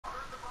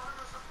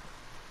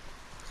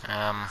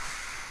Um,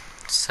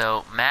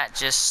 so Matt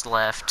just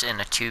left in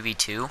a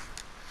 2v2.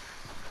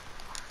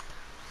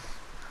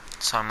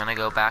 So I'm gonna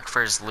go back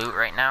for his loot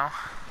right now.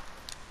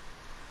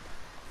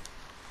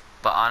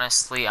 But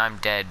honestly, I'm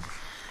dead.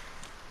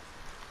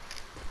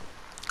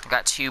 I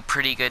got two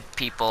pretty good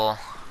people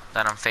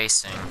that I'm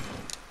facing.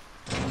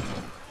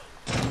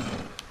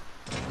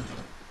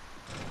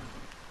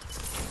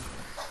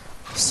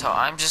 So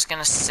I'm just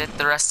gonna sit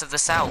the rest of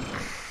this out.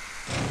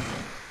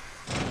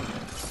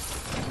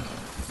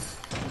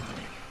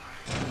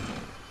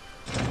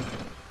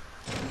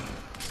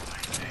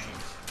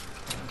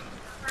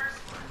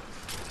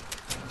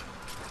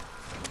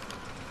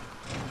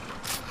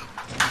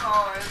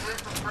 Oh, is it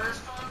the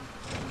first one?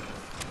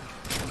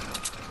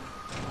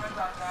 I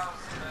thought that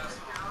was the best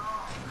one.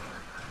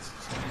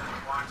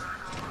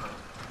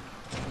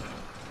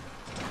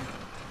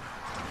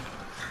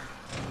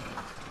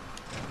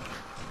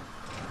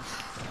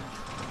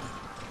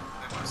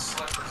 Leave my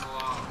slippers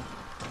alone.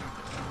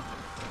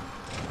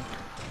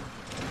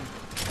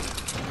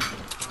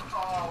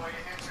 Oh, when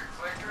you hit your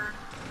clicker?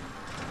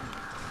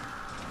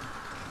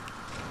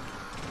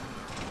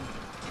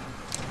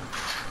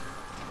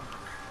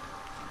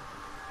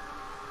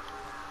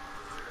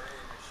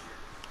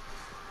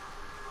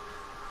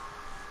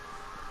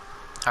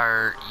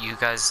 Are you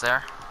guys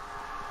there?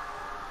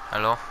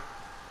 Hello?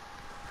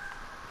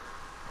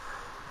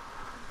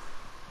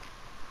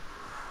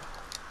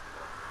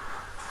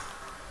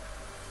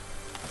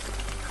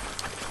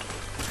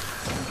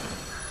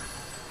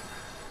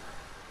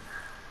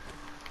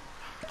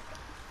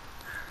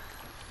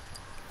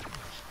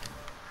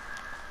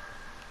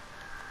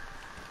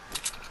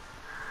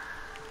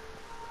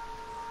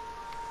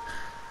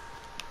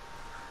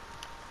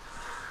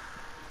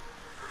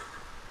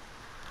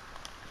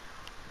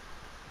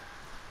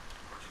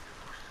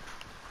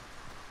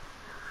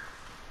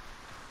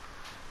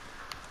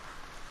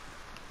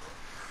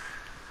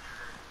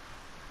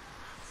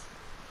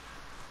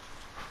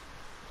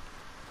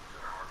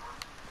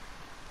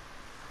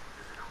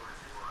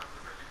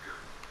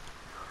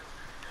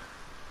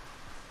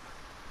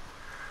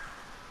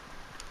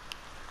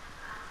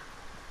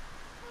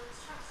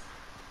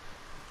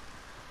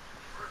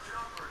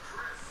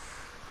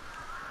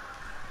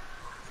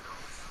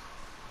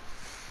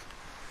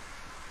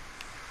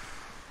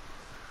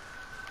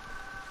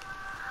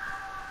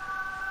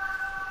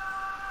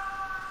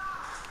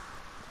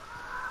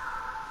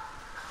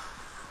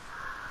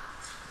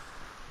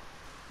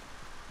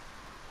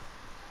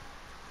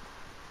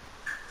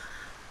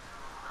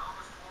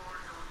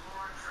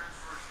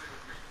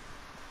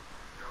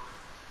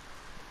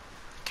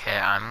 Okay,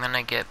 I'm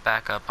gonna get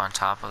back up on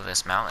top of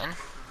this mountain,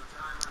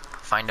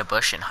 find a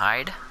bush and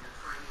hide.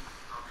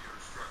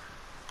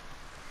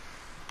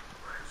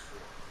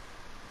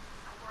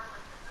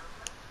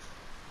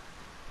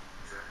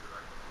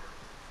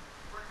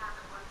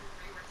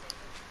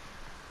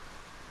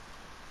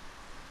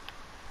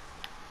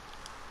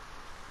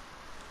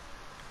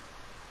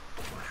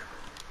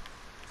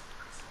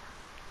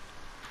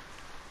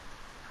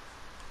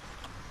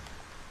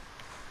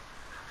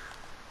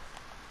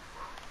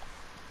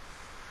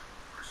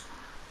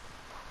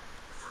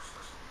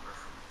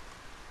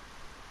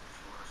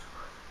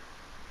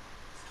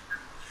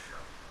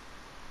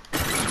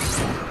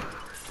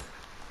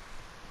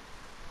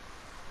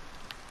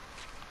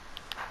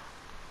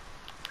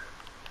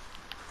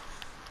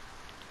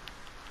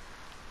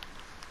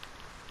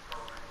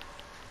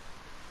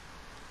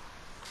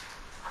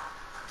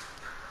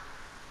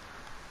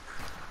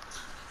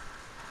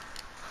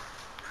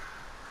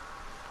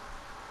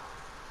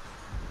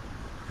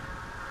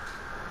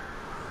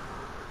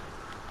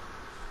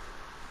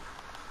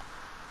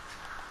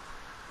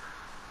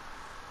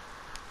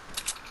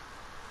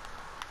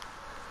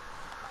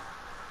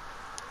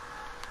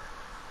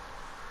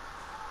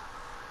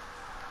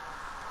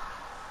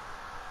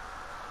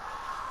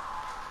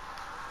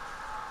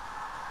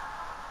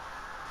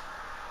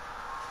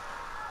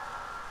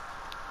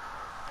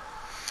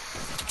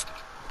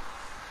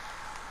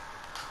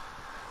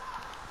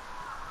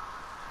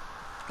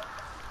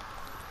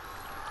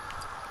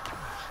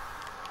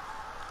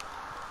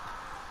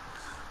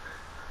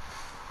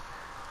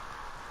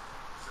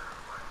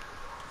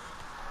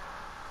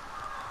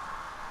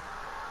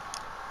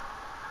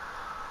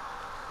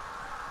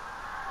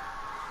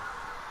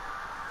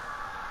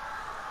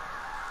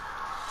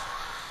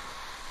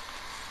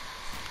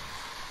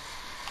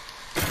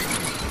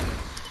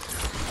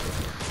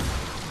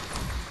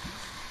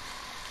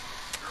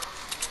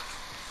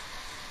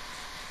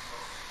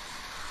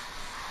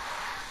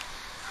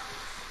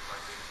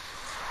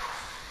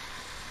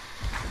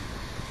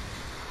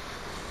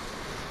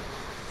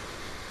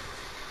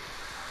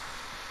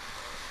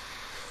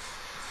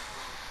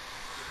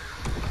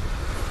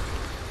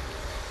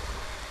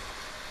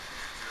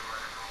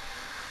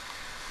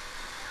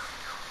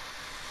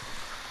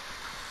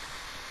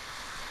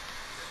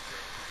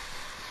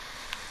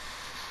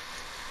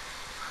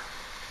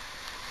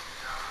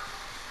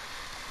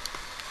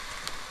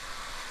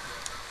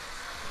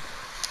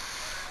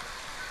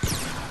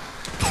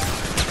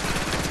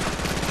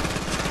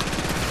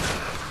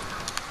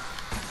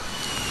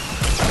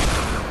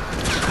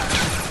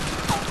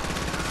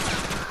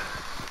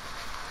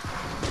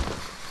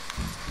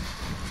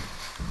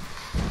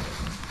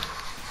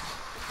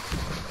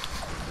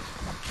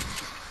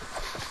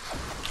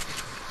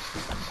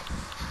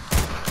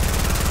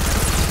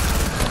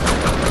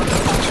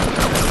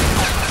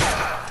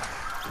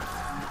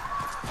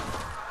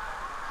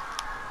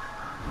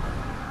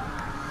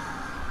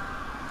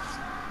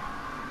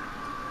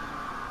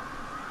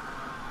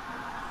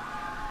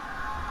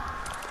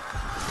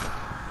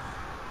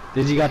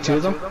 Did you got two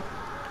of them?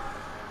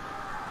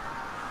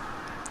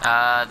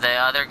 The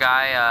other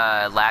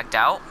guy, lagged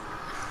out.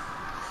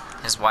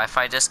 His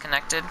Wi-Fi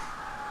disconnected.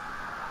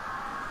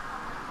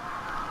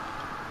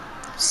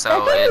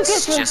 So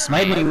it's just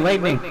me.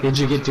 Lightning. Did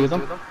you get two of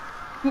them?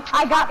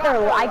 I got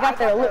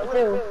their loot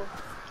too.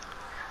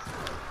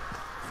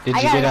 Did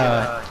you get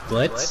a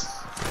blitz?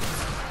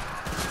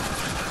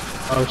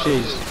 Oh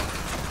jeez.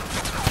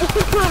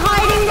 We're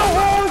hiding the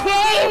whole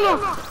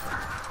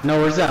game!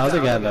 No, where's that other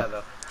guy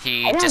though?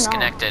 He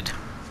disconnected.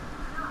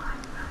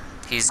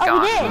 He's Oh,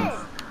 gone.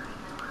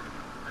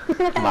 he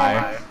did!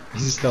 Liar.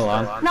 He's still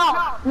on.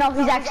 No,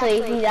 he's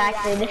actually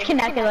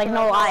disconnected, like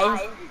no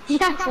lies. He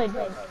actually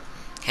did.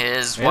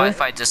 His Really?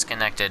 Wi-Fi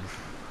disconnected.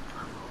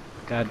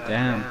 God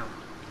damn.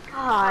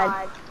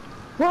 God.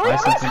 Where Why were you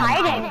is guys it-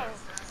 hiding?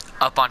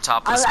 Up on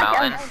top of this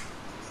mountain.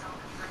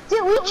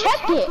 Dude, we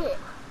checked it!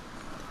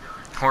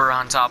 We're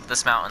on top of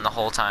this mountain the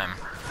whole time.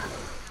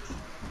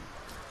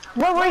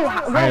 Where were you?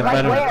 Alright,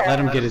 Where? let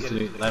him get his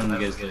loot. Let him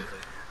get his loot.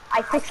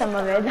 I took some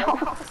of it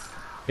though.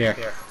 Here.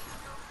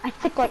 I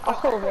took like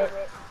all of it.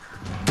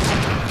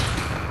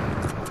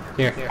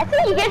 Here. I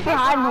think you get for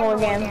hiding the whole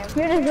game.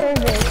 You deserve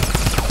it.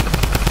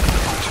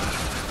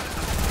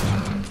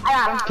 I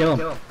got him. Kill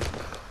him.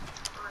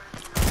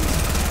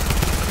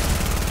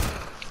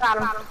 Got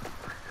him.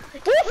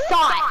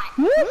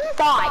 You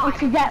thought you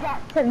could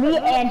get to me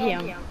and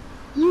him.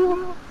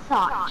 You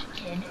thought,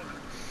 kid.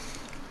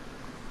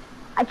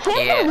 I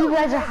can't believe you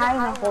guys are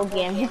hiding the whole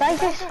game. You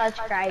guys are such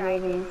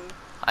crybabies.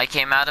 I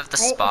came out of the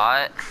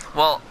spot.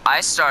 Well,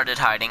 I started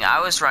hiding. I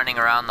was running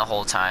around the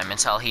whole time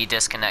until he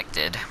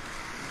disconnected.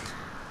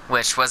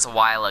 Which was a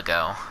while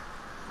ago.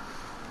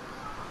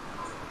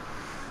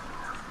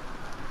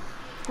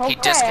 He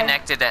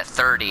disconnected at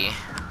 30.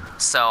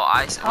 So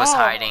I was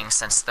hiding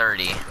since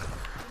 30.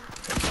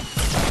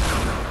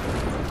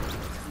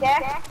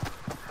 Yeah?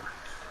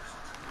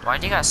 Why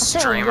do you got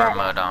streamer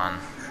mode on?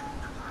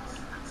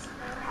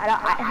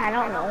 I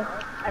don't know.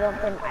 I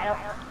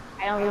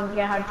don't even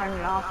get how to turn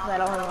it off because I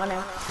don't really want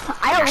to.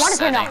 I don't want to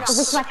turn it off because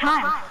it's my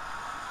time.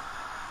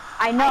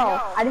 I know.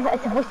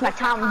 It's a waste of my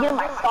time. I'm getting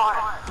my star.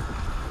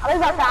 I'll be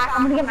right back.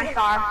 I'm gonna get my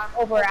star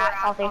over at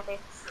Salty.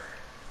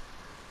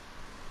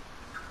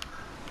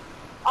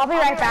 I'll be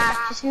right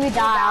back. Just gonna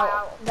die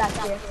out.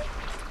 That's it.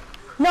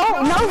 No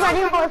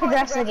ready for the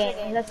rest of the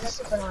game. That's just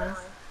super annoying.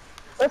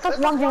 Let's just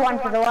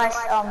 1v1 for the rest.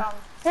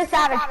 This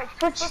Savage,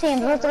 switch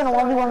teams. We're just gonna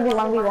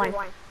 1v1v1v1.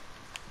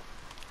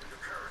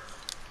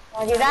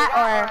 Wanna do that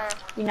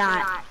or you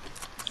not?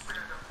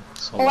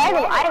 Oh,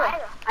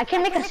 I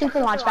can make a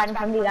super launch pad in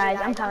front of you guys.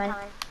 I'm coming.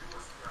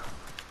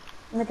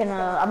 I'm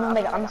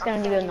just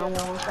gonna do a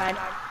normal launch pad.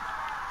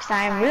 Cause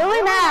I'm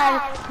really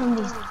mad from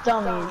these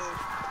dummies.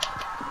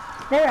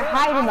 They're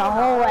hiding the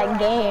whole like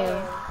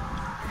game.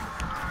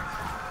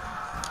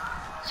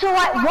 So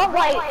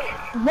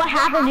what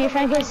happened to your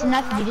friend gets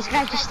nothing? You just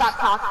guys just stop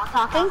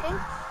talking?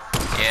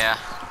 Yeah.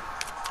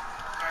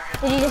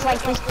 Did you just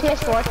like his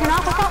PS4 turn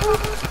off or something?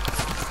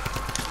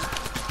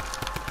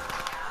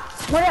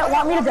 Would it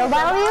want me to build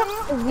battle you?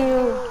 If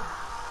you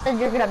said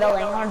you're good at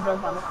building, I want to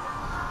build battle.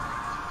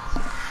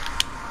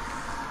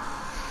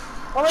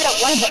 Can I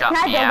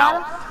build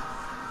battle?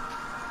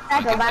 Can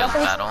I build battle,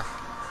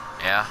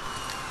 please? Yeah.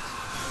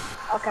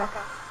 Okay.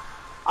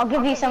 I'll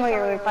give you some of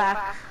your loot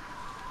back.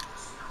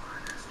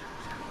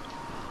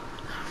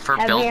 For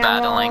build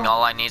battling,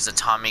 all I need is a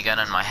Tommy gun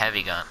and my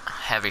heavy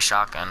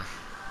shotgun.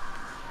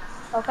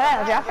 Okay,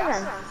 I'll drop it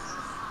then.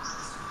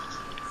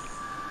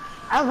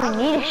 I don't really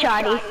need a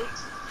shotty.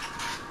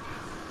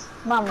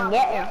 Mom,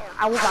 get him.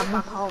 I will not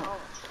be pumped.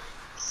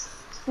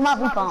 Not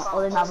be pumped. Oh,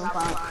 there's not be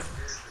pumped.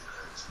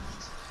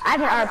 I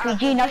have an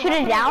RPG. No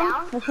shooting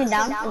down. No shooting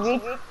down.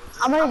 Agreed.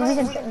 I'm gonna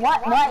use some.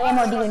 What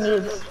ammo do you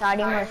need?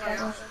 Shotty or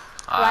something?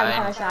 I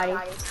have a shotty.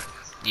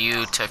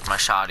 You took my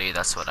shotty.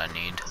 That's what I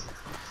need.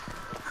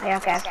 Yeah,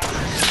 okay.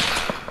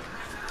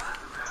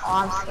 Oh,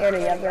 I'm scared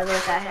of you, brother.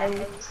 It's that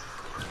heavy.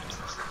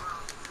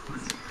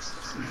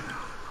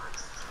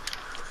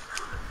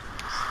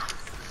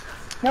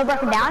 No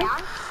broken down?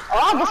 Oh,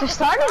 I guess we're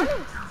starting.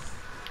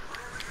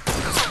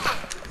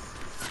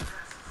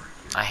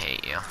 I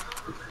hate you.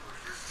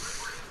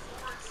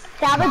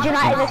 Savage, you're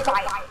not in this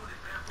fight.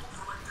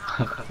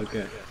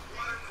 Okay.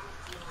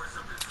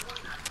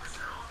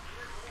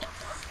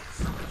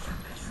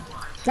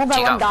 One by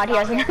one, God, he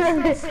has.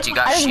 Do you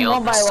got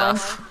shield and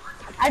stuff?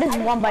 I just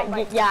one by,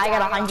 yeah, I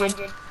got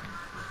 100.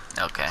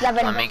 Okay, Yeah,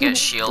 let me get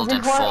shield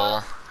and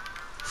full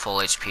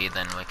HP,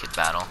 then we could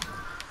battle.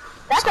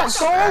 That's a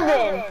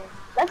golden.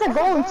 That's a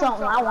golden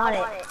something. I want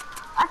it.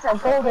 That's a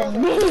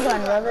golden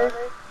minigun, brother.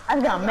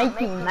 That's gonna make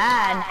me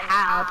mad.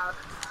 How?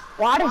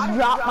 Well, I just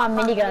dropped my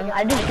minigun.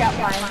 I just dropped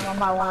mine one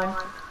by one.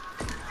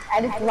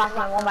 I just dropped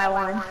mine one by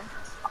one.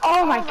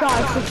 Oh my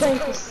God, this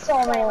place is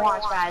so many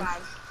launch pads.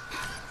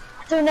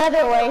 That's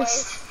another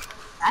waste.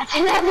 That's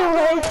another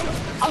waste.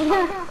 I'm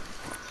gonna.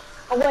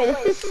 Oh wait,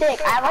 this is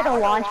sick. I have like a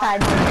launch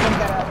pad.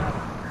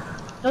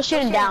 No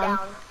shooting down.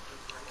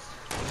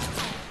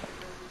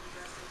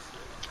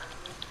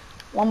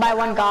 One by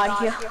one, God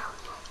here.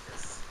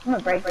 I'm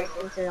gonna break this.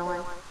 This is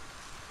annoying.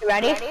 You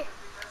ready?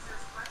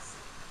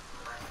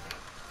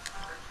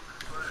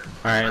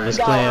 Alright, let's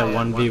play a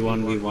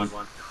 1v1v1.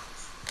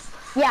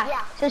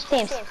 Yeah, switch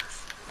teams.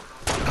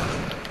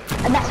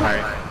 And that's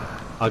Alright,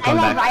 I'll come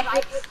back.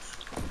 right.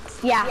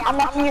 Yeah, I'm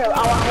watching you.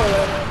 I'll watch you.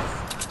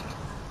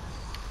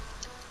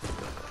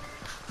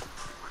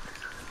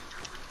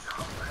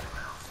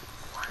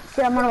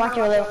 Dude, I'm gonna watch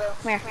your loot.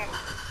 Come here.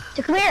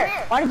 So come here.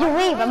 Why did you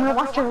leave? I'm gonna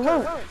watch your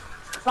loot.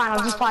 Fine, I'll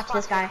just watch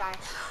this guy.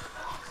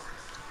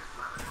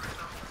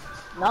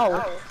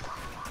 No.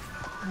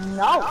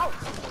 No.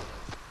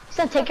 He's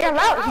gonna take your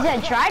loot. He's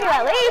gonna try to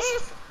at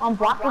least. I'm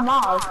blocking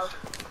mobs.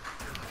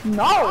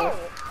 No.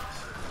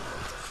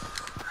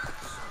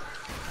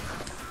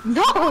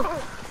 No.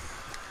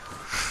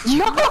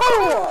 No.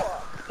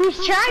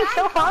 He's trying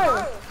so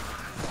hard.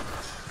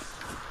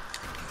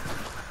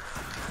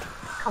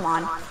 Come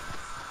on.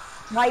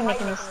 Why are you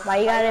making this? Why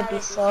you gotta be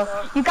so?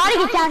 You gotta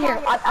get down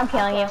here. I'm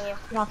killing you. You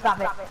don't stop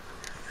it.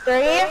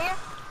 3,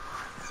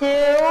 2.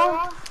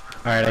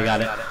 Alright, I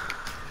got it.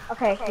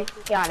 Okay, you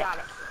got it.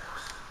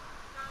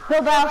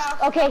 Build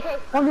house. Okay,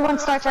 1v1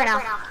 starts right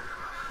now.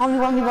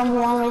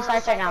 1v1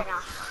 starts right now.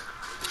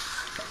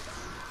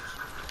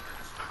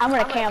 I'm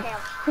gonna camp.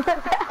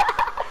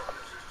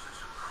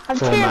 I'm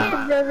Full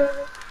camping, brother.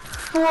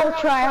 Full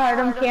try hard.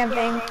 I'm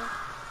camping.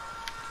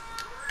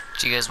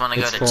 Do you guys want to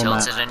go It's to full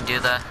Tilted map. and do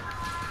that?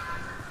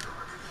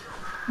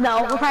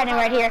 No, we're fighting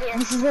right here.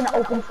 This is an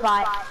open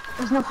spot.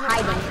 There's no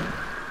hiding.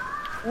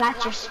 And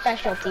that's your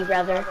specialty,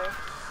 brother.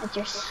 That's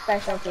your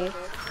specialty.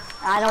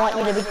 I don't want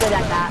you to be good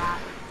at that.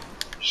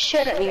 You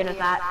shouldn't be good at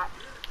that.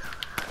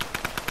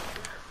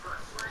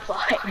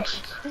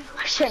 Fudge.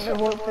 I shouldn't have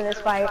worked for this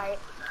fight.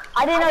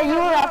 I didn't know you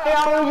were up there.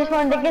 I just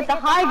wanted to get the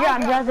high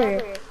ground,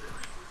 brother.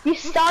 You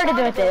started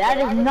with it. That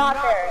is not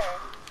fair.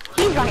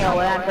 He's running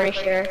away, I'm pretty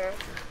sure.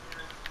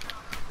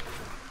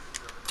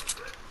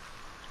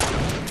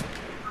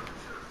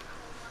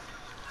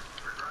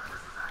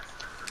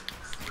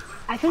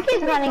 I think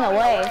he's running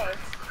away.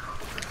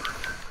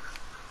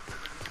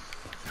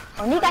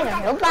 Oh, you guys are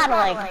still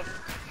battling.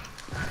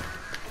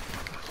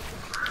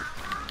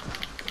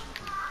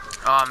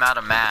 Oh, I'm out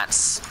of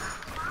mats.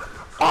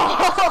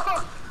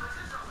 Oh!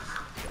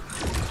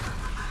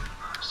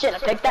 Should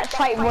have picked that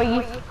fight,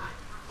 boy.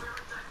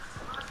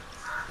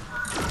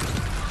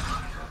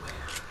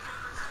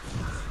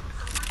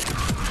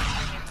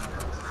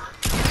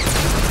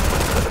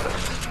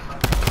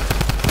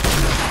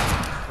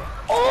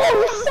 Oh,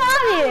 you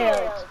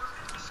savage!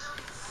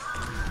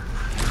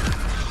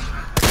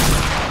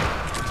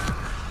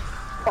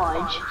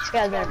 Fudge. This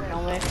guy's never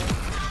know me.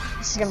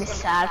 This is gonna be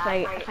sad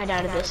if I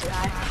die to this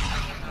guy.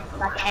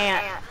 I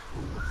can't.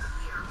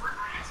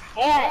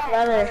 Can't,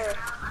 brother.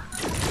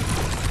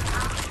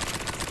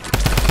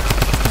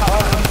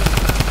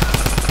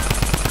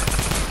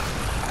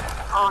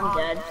 Oh, I'm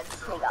dead.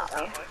 He got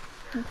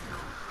me.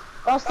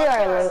 Go steal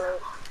our loot.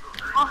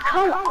 Oh,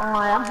 come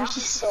on. I'm just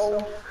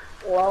so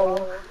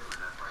low.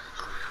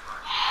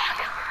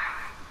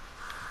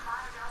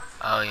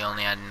 Oh, you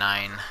only had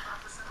 9.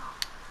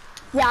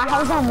 Yeah, I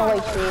was on the way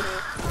too.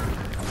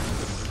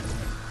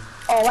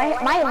 Oh,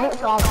 my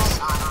loot's almost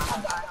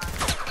gone.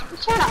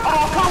 Shut up.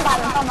 Oh, come on,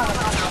 come on,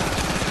 come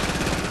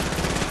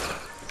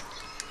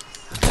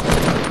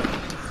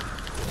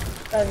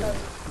on.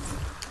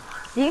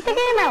 Do you think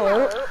I get my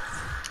loot?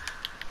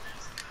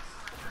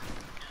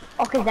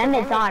 Oh, cause then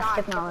it's on.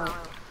 Took my loot.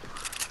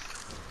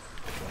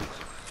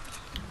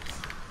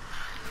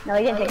 No,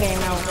 he didn't take any of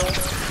my loot.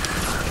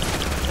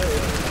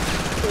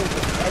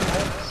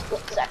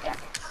 Split second.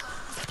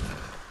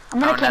 I'm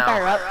gonna camp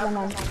her up. Come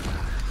on.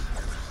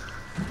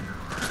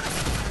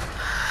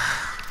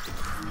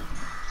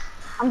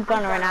 I'm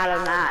gonna run out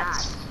of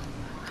mats.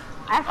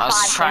 I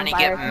was trying to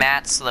get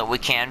mats so that we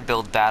can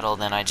build battle,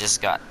 then I just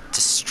got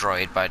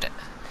destroyed by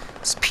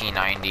this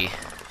P90.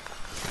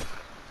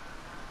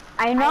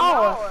 I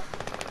know.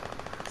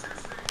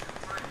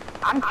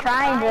 I'm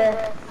trying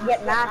to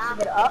get mats to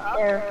get up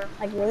there,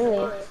 like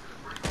really.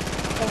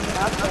 Get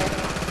up there.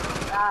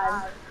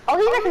 God. Oh,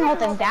 he's not gonna hold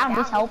them down.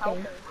 He's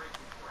helping.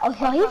 Oh,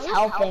 so he's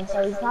helping,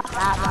 so he's not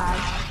that bad.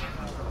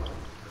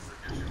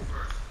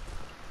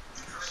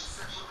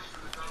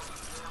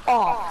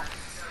 Oh.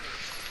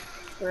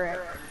 Frick.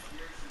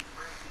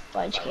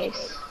 Fudge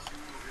case.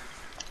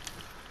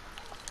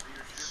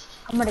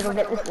 I'm gonna go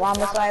get this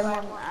llama so I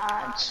have more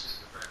mats.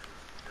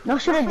 No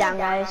shooting down,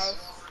 guys.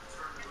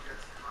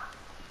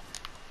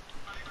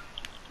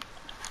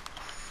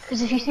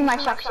 Because if you see my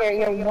socks here,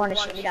 you'll want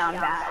to shoot me down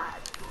bad.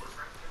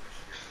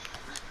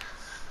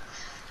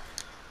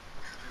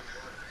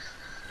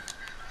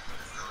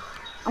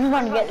 I'm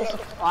going to get this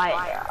supply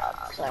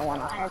drop because I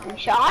want a heavy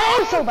shot.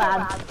 Oh, so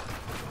bad.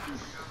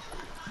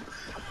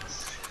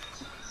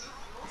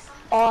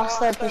 Oh,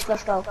 Slurpees,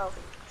 let's go.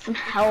 Some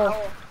health.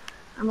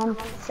 I'm on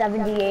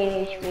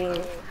 78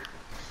 HP.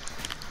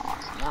 Oh,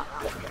 it's not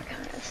good for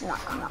me. It's not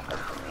good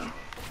for me.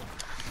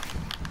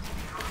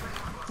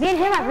 Me and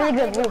him have really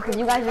good loot because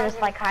you guys are just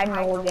like hiding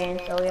the whole game,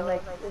 so we have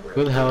like.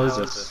 Who the hell is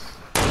this?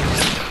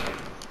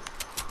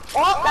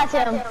 Oh, that's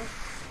him.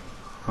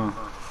 Huh.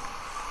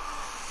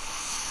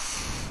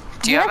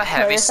 Do you have a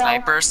heavy kill yourself?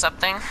 sniper or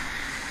something?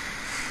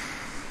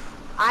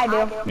 I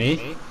do.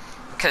 Me?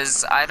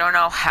 Because I don't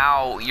know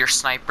how your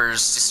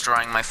sniper's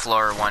destroying my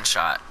floor one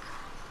shot.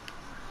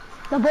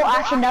 The bolt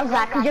action does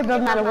that because you're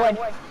building out of wood.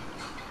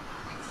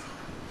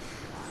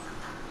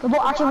 The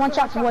bolt action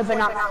one-shots wood, but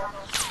not metal.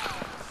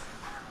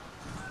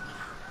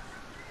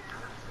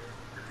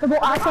 The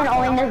bolt action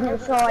only doesn't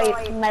destroy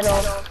metal.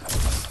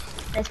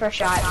 It's first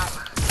shot.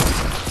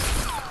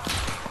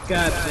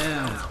 God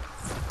damn.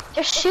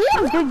 Just shoot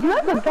him, dude. You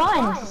have the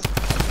guns.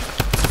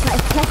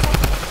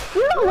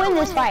 You don't win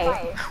this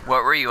fight.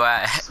 What were you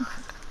at?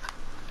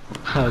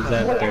 I was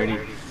at 30.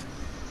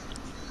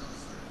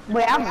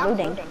 Wait, I'm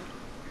looting.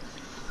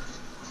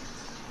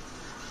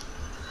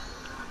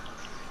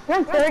 You're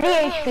at 30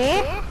 HP?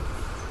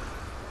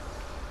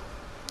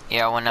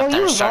 Yeah, I went up Oh, there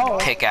you and started low.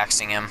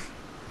 pickaxing him.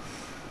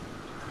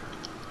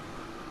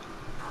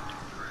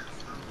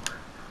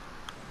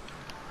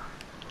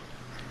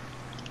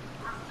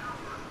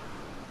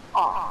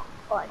 Aw,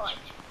 fudge.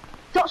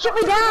 Don't shoot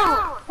me down!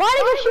 Why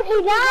did you shoot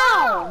me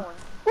down?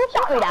 Who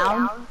shot me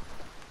down?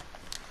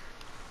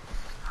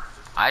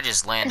 I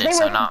just landed,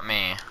 so not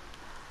me.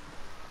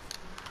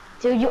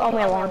 Dude, you owe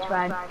me a launch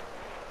pad.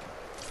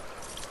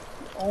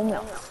 You owe me a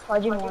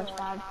fudging launch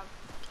pad.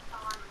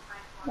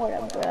 What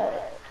a bro.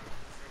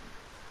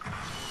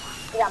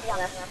 Yeah, I'm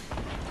gonna.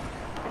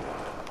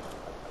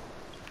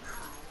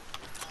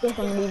 Get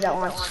some of these at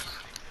once.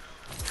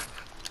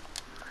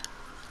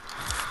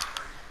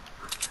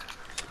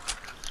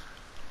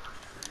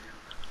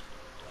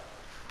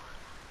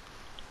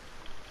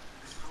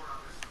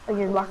 Oh,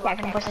 you're lucky I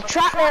can push a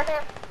trap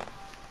there.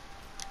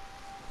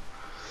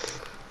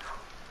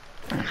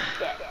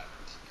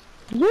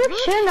 You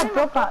shouldn't have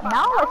broke up.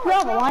 Now if you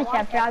have a launch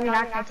pad, probably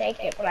not gonna take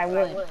it, but I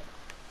would.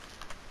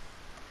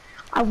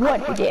 I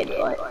would if you did,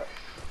 but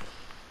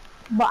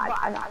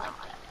I'm not like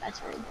that.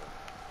 That's rude.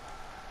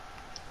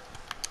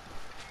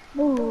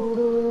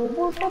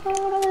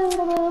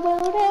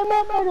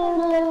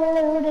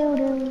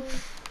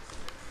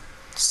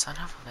 Son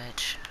of a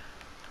bitch.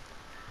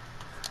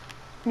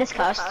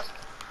 Discuss.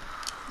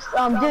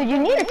 Dude, you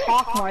need to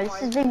talk more.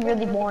 This is being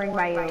really boring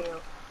by you.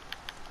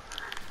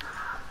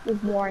 It's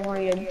boring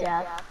me to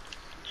death.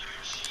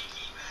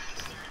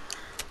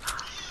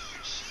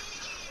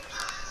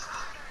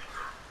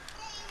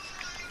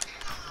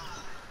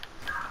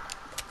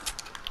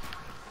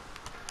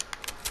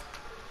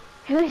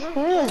 Who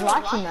is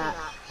watching that?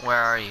 Where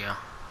are you?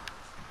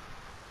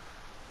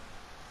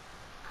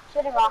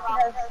 Should have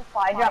offered a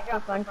supply drop for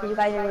fun because you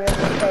guys are really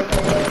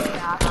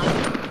fast.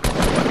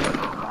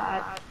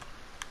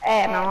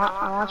 Hey, my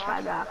launch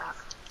pad back.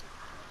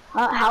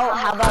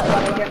 How about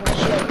let me get my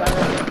shield,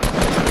 brother?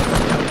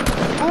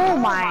 Oh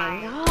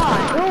my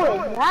god, who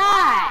is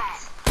that?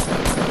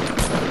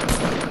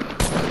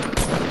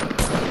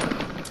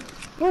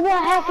 Who the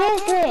heck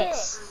is this?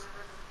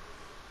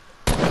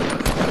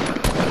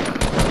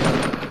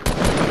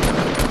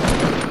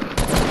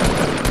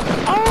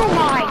 Oh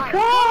my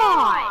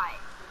god!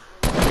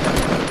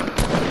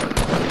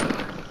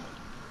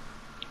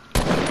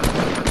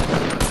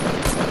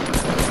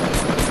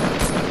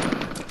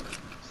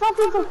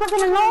 Something's so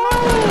fucking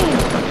annoying!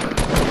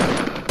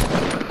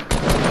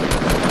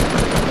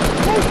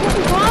 Hey,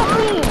 fucking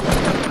coffee!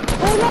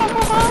 Where the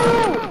fuck are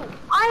you?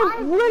 I'm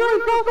literally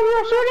felt that you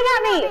were shooting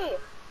at me!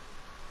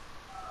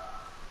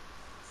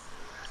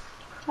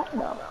 What the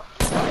fuck?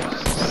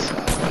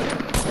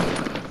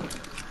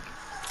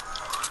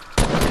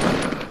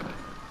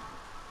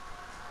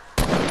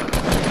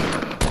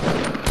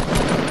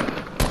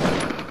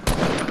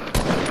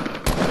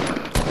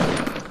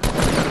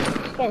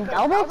 Getting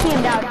double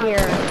teamed out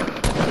here.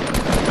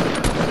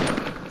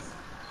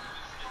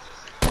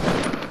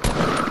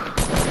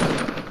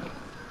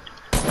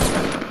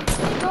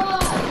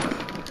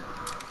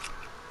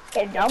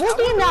 Getting double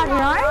teamed out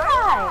here, aren't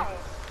I?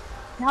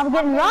 Now I'm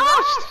getting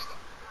rushed.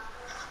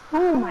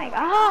 Oh my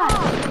god.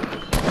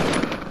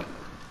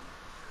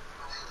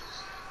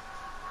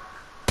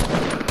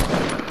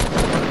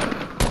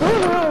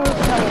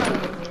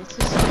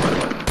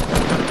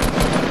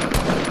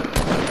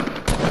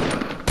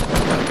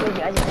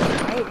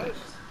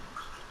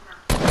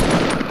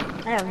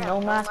 I have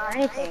no mask or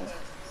anything.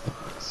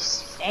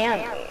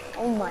 Spam.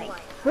 Oh my.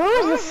 Who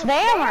is the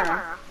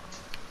spammer?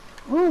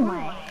 Oh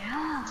my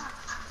god.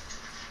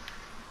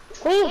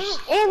 Please,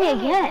 spam me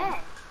again.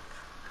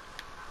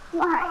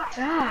 My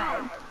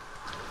god.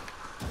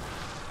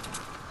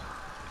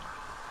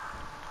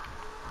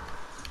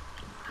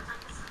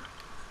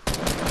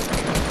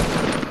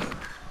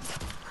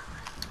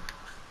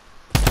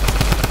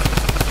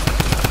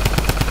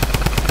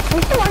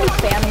 Who's the one who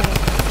spammed me?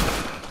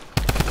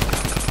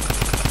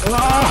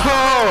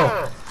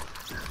 Oh!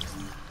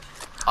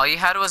 All you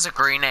had was a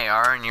green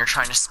AR and you're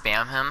trying to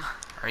spam him?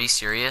 Are you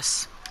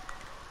serious?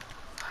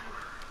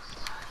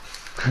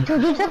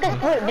 Dude, you took a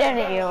split,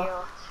 didn't you?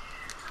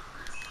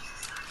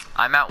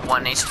 I'm at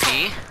 1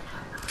 HP.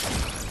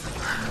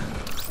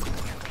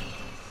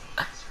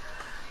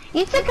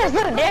 You took his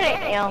loot,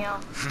 didn't you?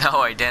 No,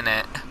 I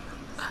didn't.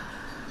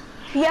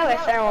 If you have a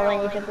thermal,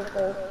 then you took his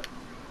loot.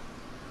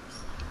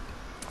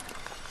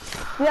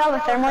 If you have a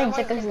thermal, you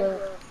took his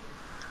loot.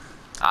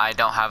 I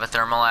don't have a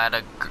thermal. I had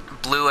a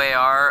blue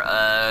AR,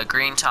 a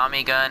green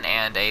Tommy gun,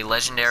 and a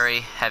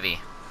legendary heavy.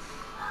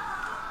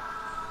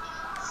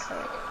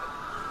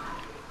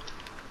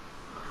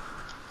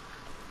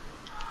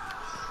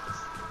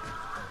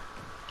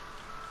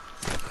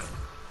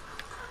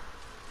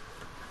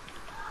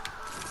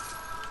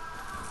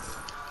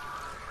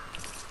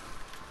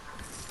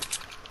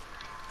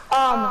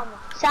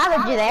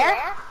 Savage, you there?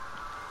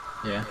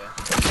 Yeah.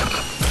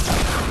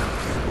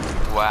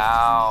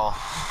 Wow.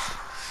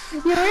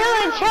 You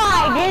really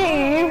tried, didn't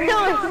you? You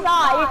really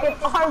thought you could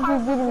argue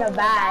beat in the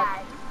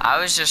back. I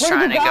was just Where'd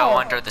trying to you go go?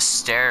 under the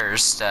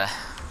stairs to...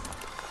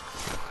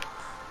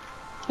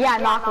 Yeah,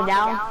 knock it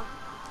down.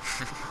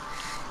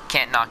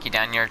 Can't knock you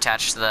down, you're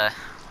attached to the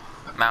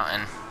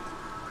mountain.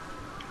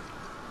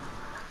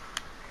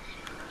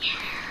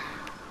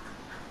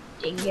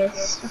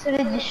 Dingus. You could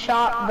have just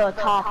shot the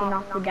top and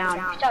knocked it down.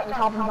 You shot the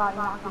top and bottom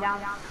and knocked it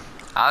down.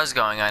 I was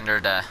going under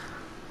to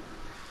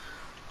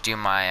do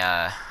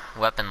my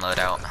weapon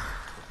loadout.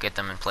 Get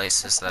them in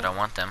places that I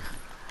want them.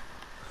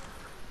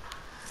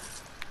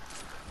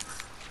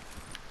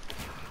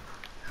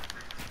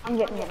 I'm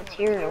getting the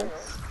materials.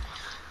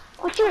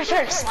 What's your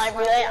shirt, sniper?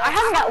 I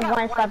haven't got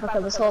one sniper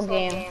for this whole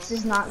game. This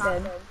is not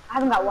good. I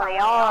haven't got one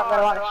AR. I've got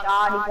a lot of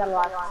shot. He's got a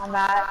lot of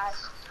combat.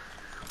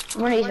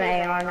 I'm gonna use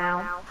my AR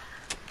now.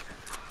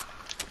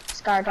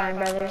 Scar time,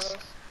 brothers.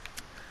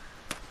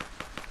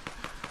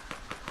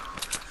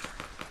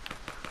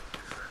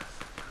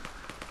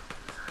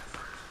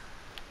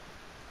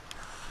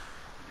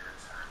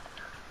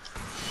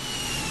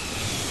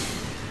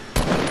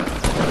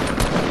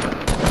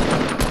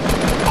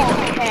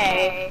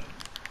 Okay.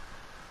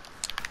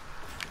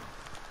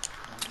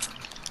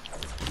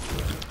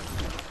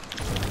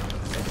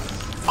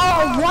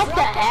 Oh, what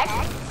the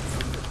heck?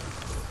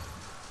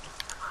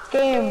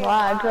 Game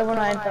lagged over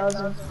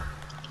 9,000.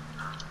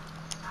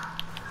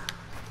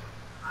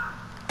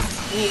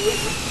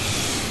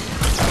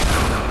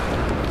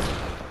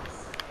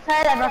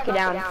 Sorry that broke you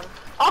down.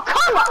 Oh,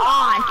 come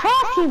on!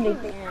 Trust him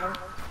again.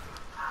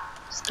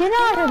 Just get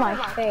out of my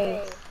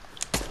face.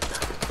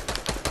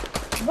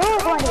 We're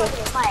going to get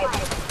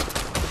sniped.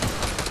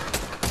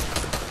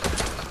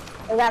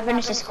 We gotta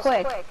finish this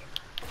quick.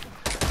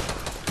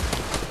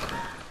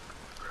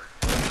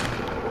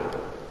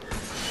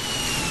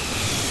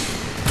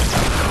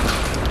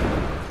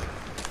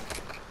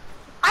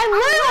 I'm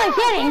literally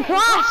getting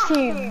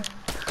costume.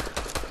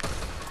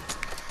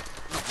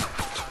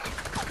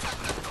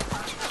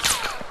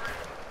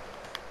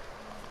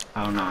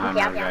 I don't know how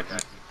Yeah. I got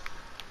that.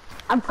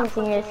 I'm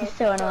pushing it. This is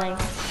so annoying.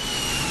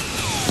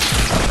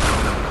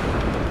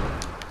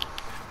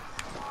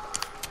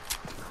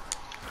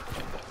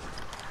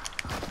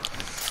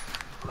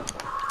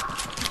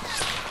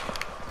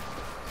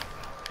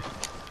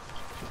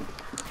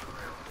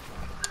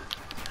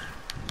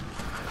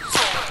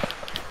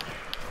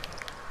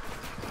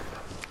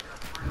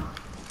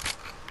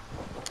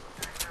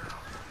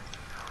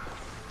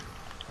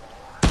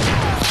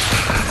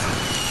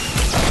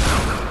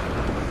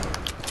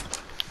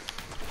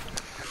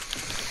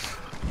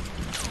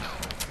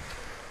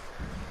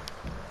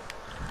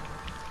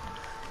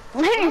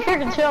 Maybe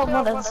freaking chill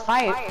more than this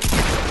fight.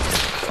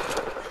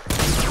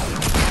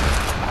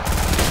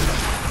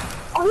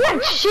 Oh, you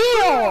had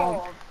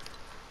shield!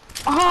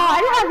 Oh, I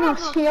didn't have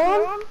no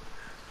shield.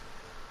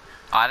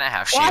 I didn't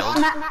have Well,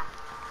 shield.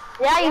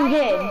 yeah, you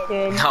did,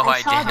 dude. No,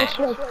 I saw didn't. The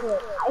shield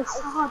hit. I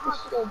saw the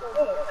shield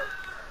hit.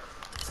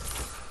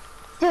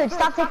 Dude,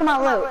 stop taking my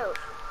loot.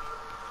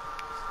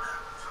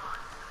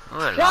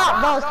 Ooh,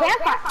 Drop those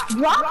campfire.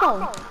 Drop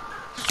them.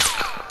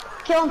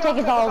 Kill him, take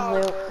his all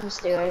his loot.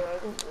 Just do it.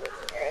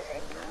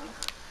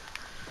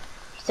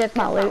 He took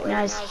my loot,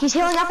 nice. He's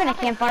healing up in a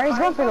campfire. He's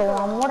going for the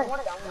wall. What a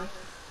dummy.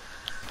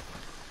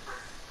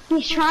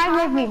 He's trying to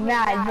make me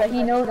mad, but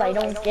he knows I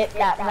don't get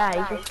that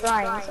mad. He's just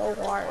trying so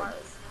hard.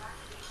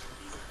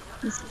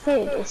 This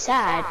kid is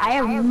sad. I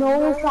have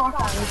no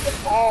shotgun. He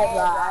took all of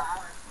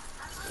that.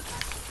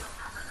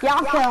 Yeah,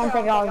 I'll kill him,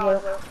 take all his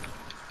loot.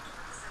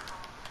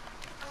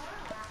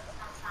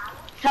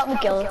 Help me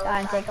kill this guy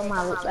and take all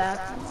my loot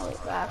back. My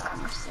loot back.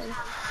 Honestly.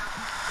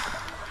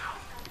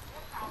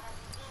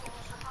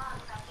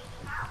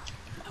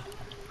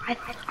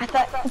 I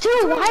thought,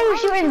 dude, why are you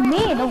shooting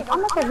me?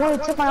 I'm not the one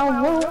who took my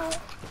own loot.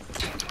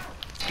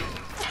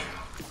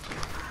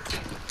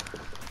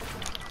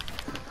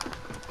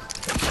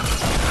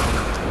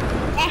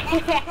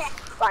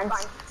 Fun.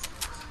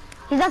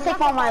 He's gonna take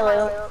all my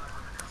loot.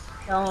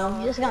 No,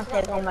 he's just gonna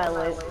take all my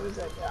loot. He's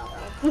a dummy.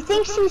 He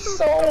thinks he's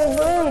so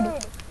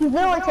rude. He's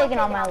literally taking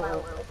all my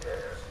loot.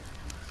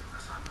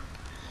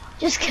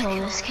 Just kill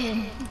this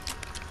kid.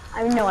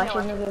 I know I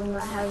shouldn't have given him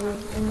that heavy.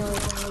 I know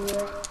he's gonna do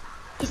it.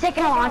 He's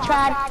taking a launch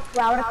pad.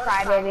 Wow, what a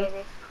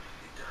crybaby.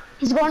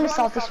 He's going to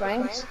Salty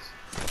Springs.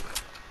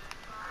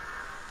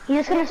 He's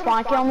just gonna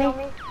spawn kill me.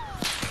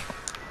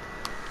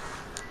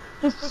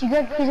 He's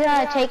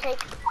gonna take a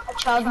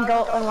chug and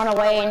go and run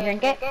away and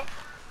drink it.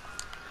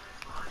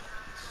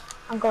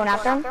 I'm going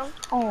after him.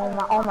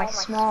 Oh my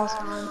smalls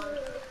gone.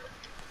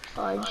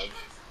 Fudge.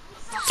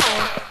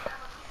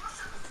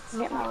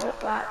 Get my loot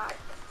back.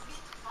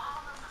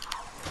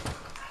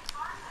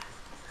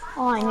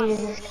 All I need is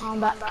this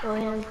combat kill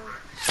him.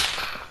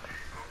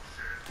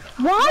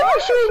 Why are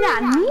you shooting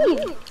at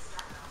me?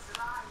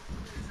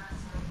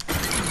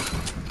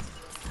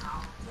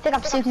 I think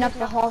I'm suiting up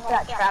the hole for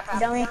that trap,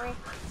 dummy. Is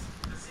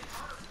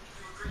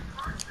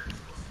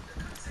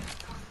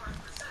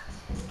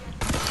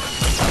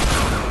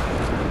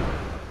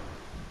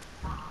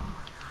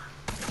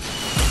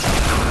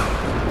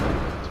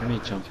there any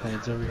jump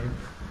pads over here?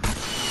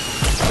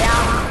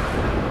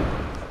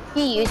 Yeah.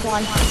 He used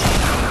one.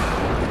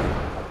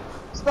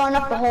 He's blowing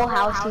up the whole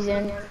house he's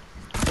in.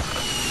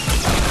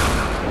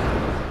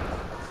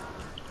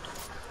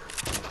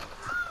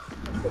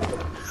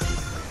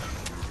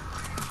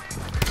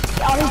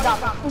 Oh, he's got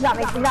me. He's got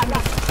me. He's got me.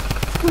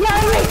 He's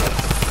got me.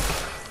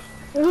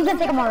 He's gonna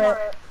take him on it.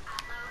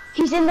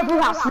 He's in the blue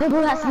house. The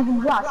blue house. The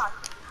blue house.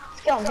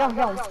 Let's go. Go.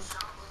 Go.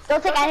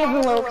 Don't take any of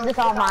the loot because it's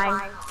all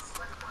mine.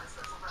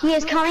 He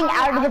is coming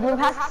out of the blue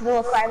house to the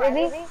little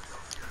crybaby.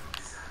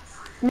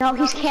 No,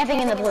 he's camping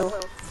in the blue.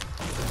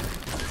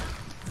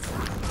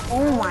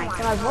 Oh my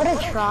god, what a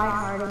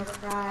tryhard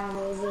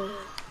crybaby.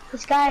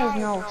 This guy has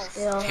no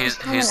skill. He's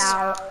coming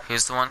out.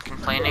 Who's the one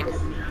complaining?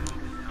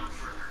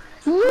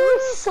 You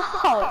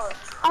suck!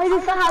 I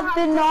just have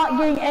been not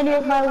getting any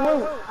of my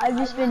loot. I've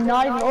just been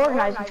not even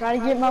organized and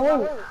trying to get my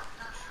loot.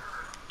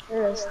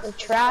 There's the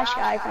trash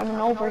guy coming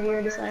over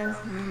here to say,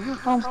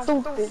 I'm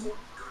stupid.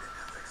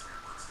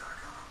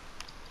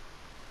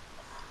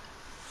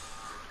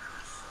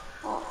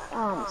 Oh,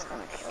 I'm just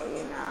gonna kill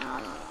you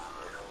now.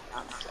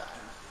 I'm sorry.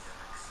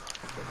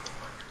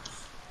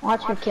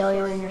 Watch me kill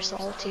you and you're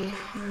salty.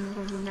 I'm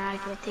gonna be mad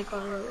if I take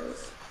over your loot.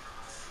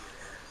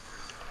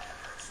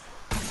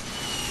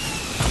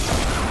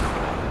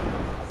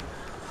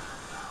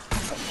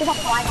 You don't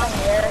fly from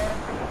here,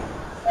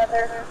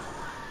 brother.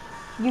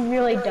 You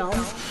really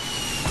don't.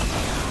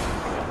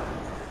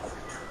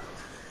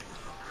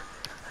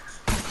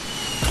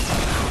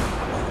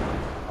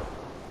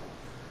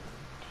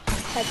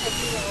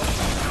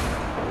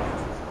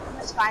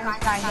 That's fine,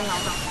 hang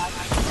on.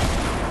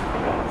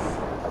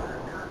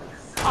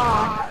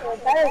 Aw, you're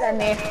better than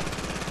me.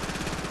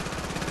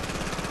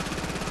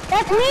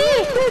 That's me!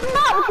 It's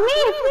not, it's me!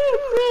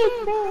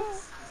 Please.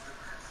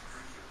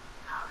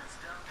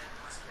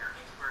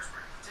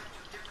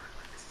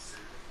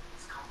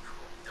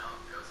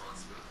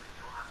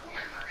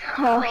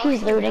 Oh,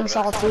 he's looting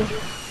salty.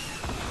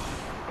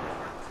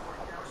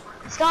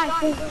 This guy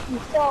thinks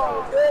he's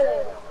so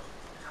good.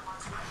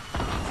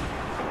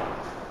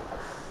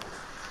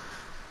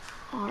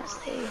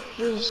 Honestly,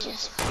 he's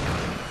just...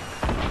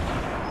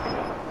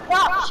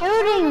 Stop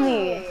shooting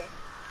me!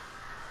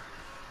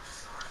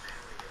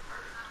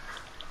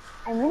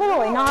 I'm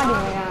literally not even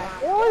gonna...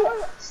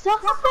 Really?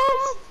 Stop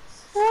this!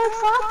 Please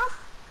stop!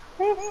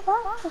 Please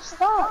stop! Just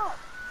stop!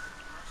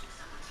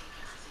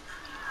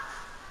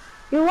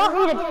 You want me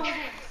to...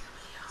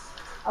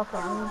 Okay,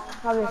 I'm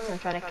probably just gonna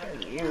try to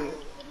kill you.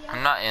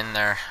 I'm not in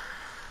there.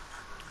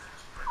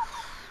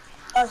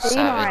 Oh, so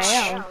you know where I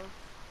am.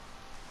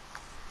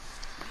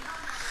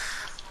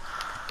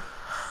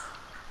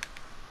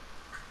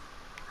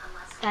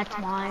 That's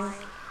mine.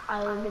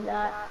 I will do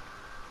that.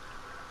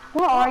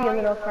 Where are you,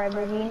 little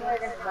crybaby? You're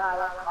gonna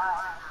die.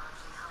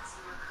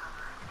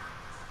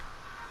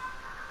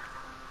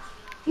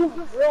 You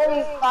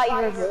really thought you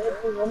were good?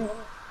 You wouldn't.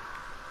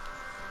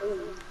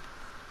 Please.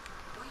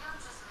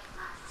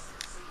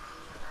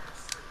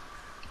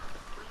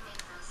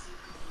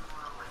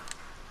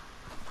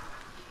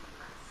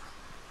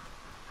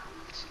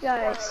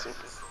 Guys,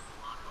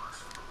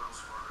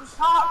 you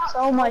talk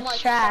so much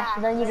trash,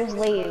 and then you just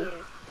leave.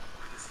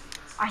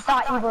 I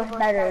thought you were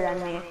better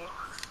than me.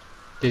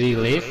 Did he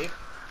leave?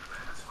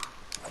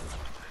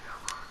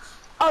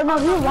 Oh no,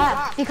 he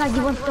left because he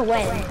wants to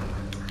win. I'm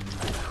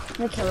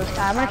gonna kill this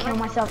guy. I'm gonna kill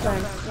myself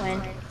and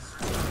win.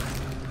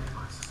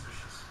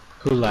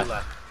 Who left?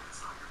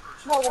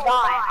 No, the guy.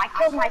 I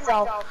killed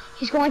myself.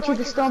 He's going to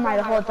the storm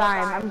the whole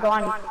time. I'm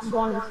going to the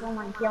storm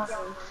and killing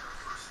him.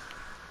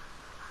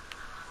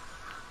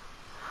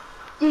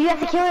 Dude, you have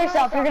to kill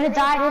yourself. You're gonna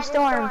die to a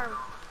storm.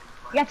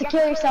 You have to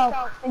kill yourself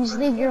and just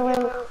leave your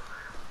loot.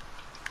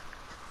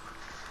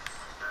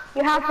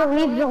 You have to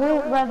leave the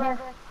loot, brother.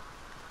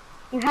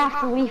 You have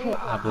to leave it.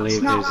 I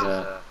believe there's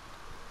a...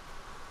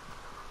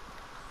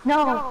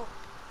 No,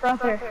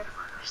 brother.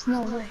 There's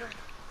no way.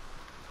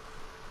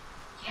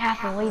 You have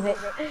to leave it.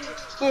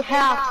 You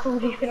have to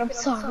leave it. I'm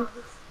sorry.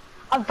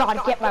 I've got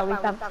to get my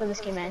loot back before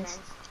this game ends.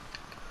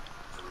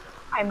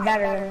 I'm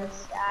better than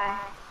this guy.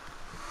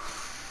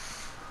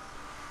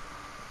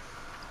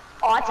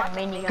 Oh, that's a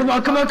minion. Come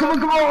on, come on, come on,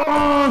 come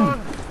on!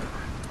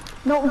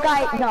 No,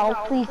 guy, no,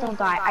 please don't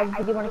die. I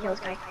really want to kill this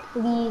guy.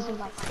 Please don't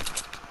die.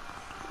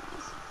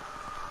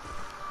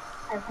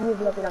 I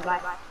really love to die.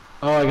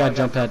 Oh, I got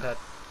jump pad.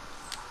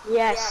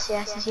 Yes,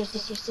 yes, yes, yes,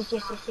 yes, yes, yes,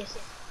 yes, yes, yes.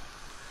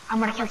 I'm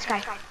gonna kill this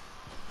guy.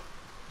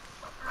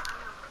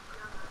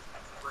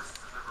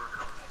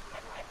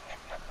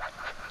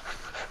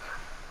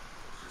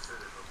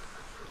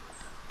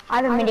 I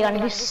have a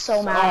minigun, he's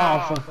so mad.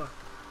 Oh, fuck.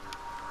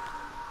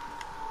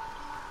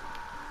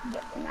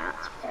 Get the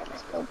mats,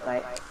 let's go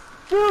fight.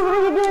 Dude, what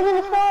are you doing in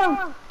the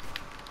farm?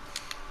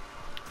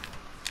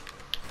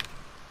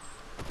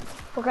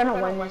 We're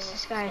gonna win this.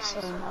 This guy is so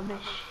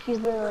rubbish. He's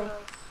literally...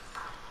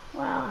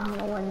 Wow, I'm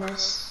gonna win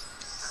this.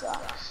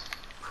 Sucks.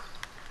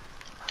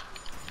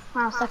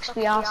 Wow, sucks to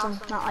be awesome.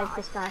 Not like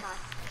this guy.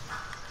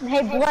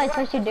 Hey, Blitz,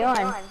 what you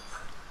doing?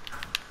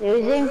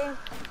 Losing?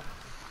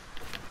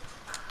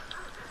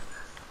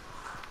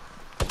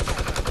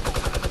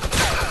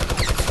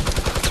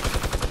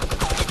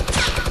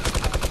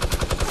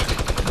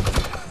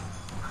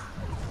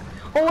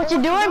 Oh, what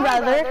you doing,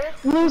 brother?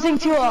 Losing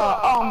to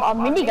a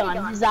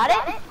minigun. Is that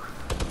it?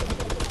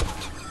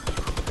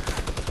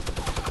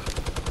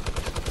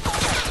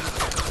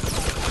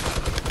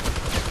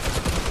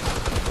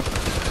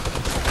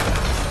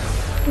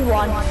 He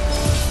won.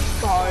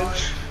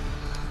 Garbage.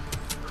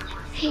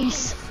 He's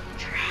so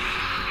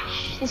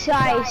trash. This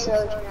guy is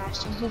so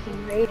trash and he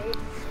can raid.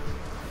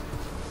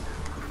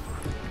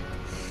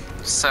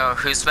 So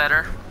who's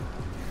better?